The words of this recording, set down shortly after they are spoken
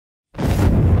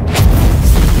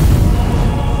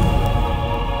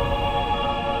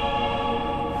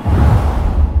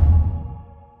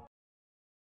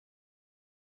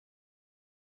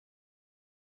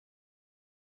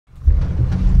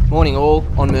Morning all,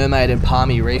 on Mermaid and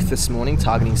Palmy Reef this morning,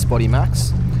 targeting Spotty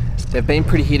Macs. They've been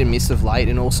pretty hit and miss of late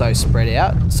and also spread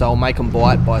out, so I'll make them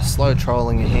bite by slow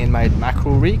trolling a handmade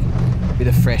mackerel rig with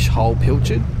a fresh hole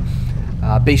pilchard.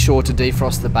 Be sure to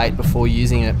defrost the bait before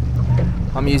using it.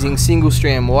 I'm using single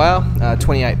strand wire,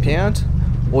 28 pound,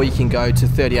 or you can go to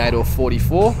 38 or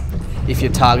 44 if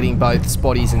you're targeting both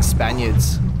Spotties and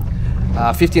Spaniards.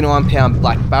 59 pound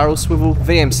black barrel swivel,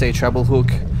 VMC treble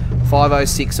hook, 50,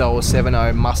 60 or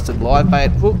 70 mustard live bait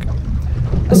hook,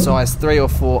 a size 3 or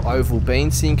 4 oval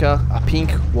bean sinker, a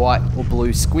pink, white or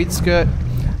blue squid skirt.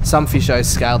 Some fishos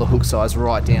scale the hook size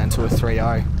right down to a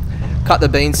 3/0. Cut the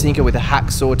bean sinker with a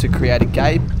hacksaw to create a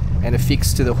gape and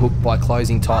affix to the hook by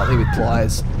closing tightly with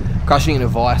pliers, crushing in a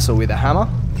vise or with a hammer.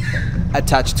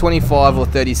 Attach 25 or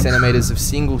 30 centimeters of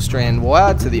single strand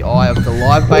wire to the eye of the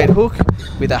live bait hook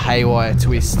with a haywire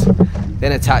twist.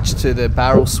 Then attach to the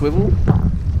barrel swivel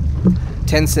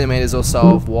 10 centimeters or so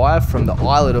of wire from the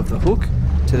eyelet of the hook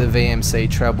to the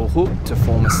VMC treble hook to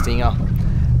form a stinger.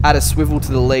 Add a swivel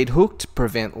to the lead hook to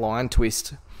prevent line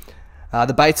twist.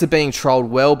 The baits are being trolled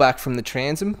well back from the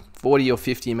transom, 40 or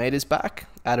 50 meters back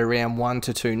at around 1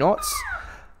 to 2 knots.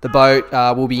 The boat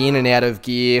will be in and out of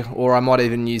gear, or I might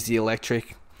even use the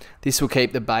electric. This will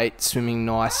keep the bait swimming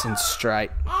nice and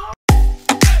straight.